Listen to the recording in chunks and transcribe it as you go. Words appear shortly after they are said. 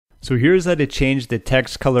So here's how to change the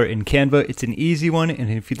text color in Canva. It's an easy one,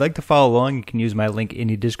 and if you'd like to follow along, you can use my link in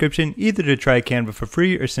the description, either to try Canva for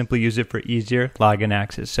free or simply use it for easier login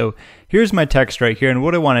access. So here's my text right here, and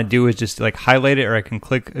what I want to do is just like highlight it, or I can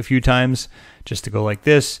click a few times just to go like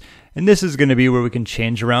this. And this is going to be where we can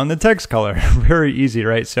change around the text color. Very easy,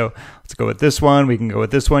 right? So let's go with this one. We can go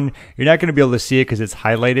with this one. You're not going to be able to see it because it's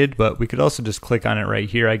highlighted, but we could also just click on it right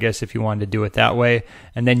here, I guess, if you wanted to do it that way.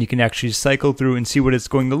 And then you can actually cycle through and see what it's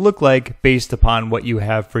going to look like based upon what you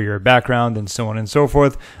have for your background and so on and so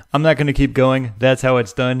forth. I'm not going to keep going. That's how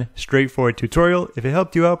it's done. Straightforward tutorial. If it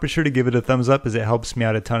helped you out, be sure to give it a thumbs up, as it helps me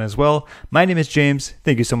out a ton as well. My name is James.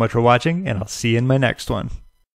 Thank you so much for watching, and I'll see you in my next one.